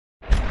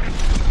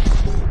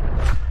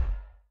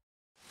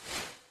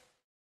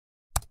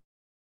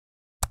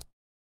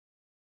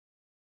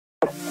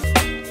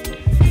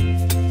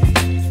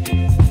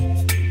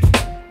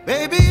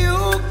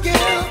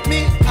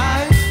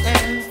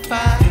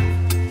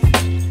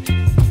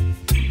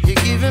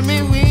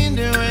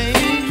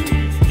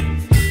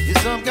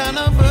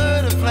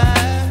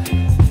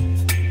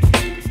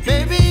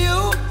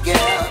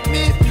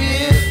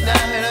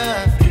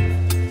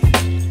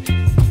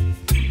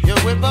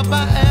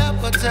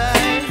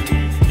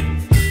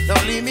appetite.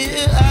 Don't leave me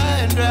here high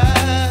and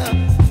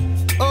dry.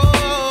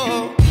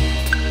 Oh,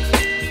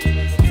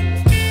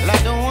 well, I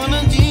don't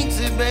wanna jinx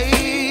it,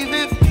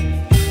 baby,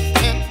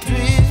 and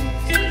twist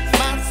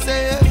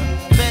myself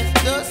at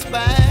the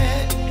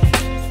spine.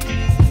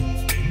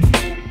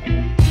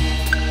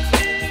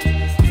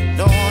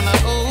 Don't wanna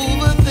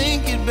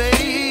overthink it,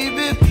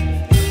 baby.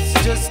 It's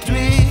just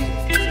twist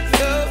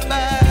your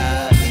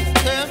body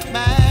and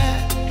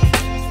mine.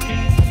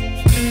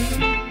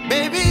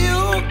 Baby, you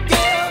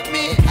give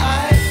me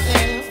ice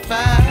and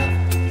fire.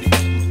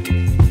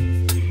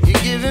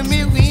 You're giving me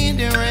wind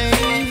and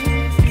rain.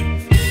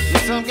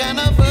 You're some kind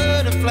of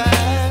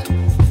butterfly.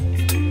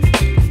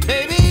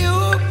 Baby, you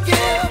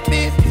give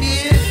me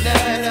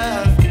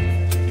midnight.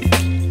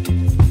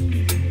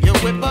 You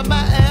whip up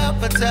my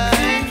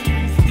appetite.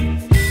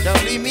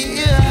 Don't leave me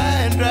here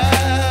high and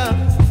dry.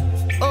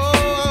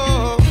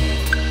 Oh,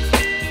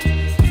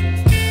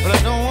 but I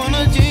don't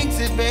wanna jinx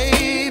it,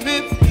 baby.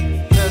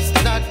 Let's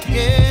not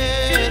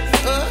get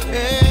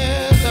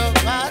ahead of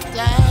my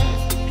time.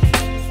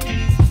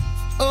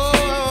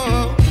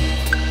 Oh,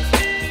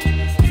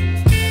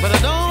 but I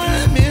don't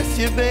wanna miss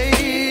you, baby.